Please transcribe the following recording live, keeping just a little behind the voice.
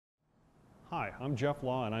Hi, I'm Jeff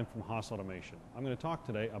Law and I'm from Haas Automation. I'm going to talk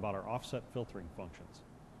today about our offset filtering functions.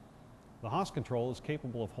 The Haas control is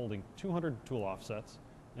capable of holding 200 tool offsets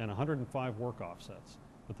and 105 work offsets,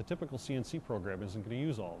 but the typical CNC program isn't going to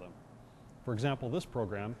use all of them. For example, this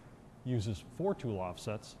program uses 4 tool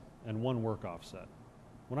offsets and 1 work offset.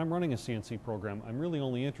 When I'm running a CNC program, I'm really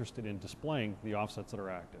only interested in displaying the offsets that are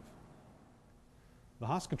active. The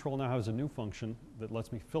Haas control now has a new function that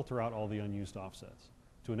lets me filter out all the unused offsets.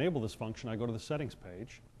 To enable this function, I go to the settings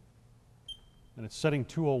page, and it's setting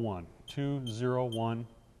 201, 201,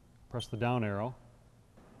 press the down arrow,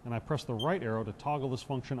 and I press the right arrow to toggle this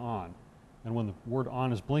function on. And when the word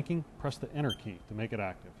on is blinking, press the enter key to make it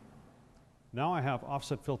active. Now I have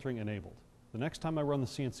offset filtering enabled. The next time I run the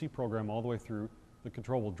CNC program all the way through, the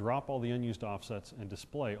control will drop all the unused offsets and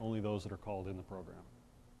display only those that are called in the program.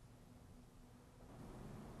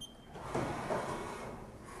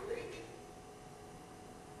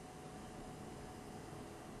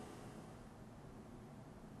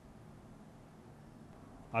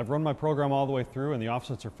 I've run my program all the way through and the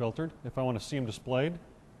offsets are filtered. If I want to see them displayed,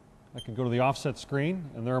 I can go to the offset screen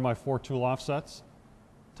and there are my 4 tool offsets.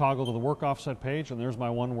 Toggle to the work offset page and there's my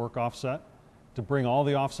 1 work offset. To bring all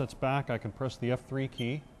the offsets back, I can press the F3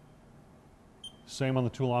 key. Same on the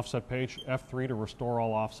tool offset page, F3 to restore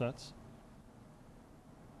all offsets.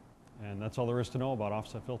 And that's all there is to know about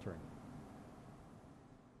offset filtering.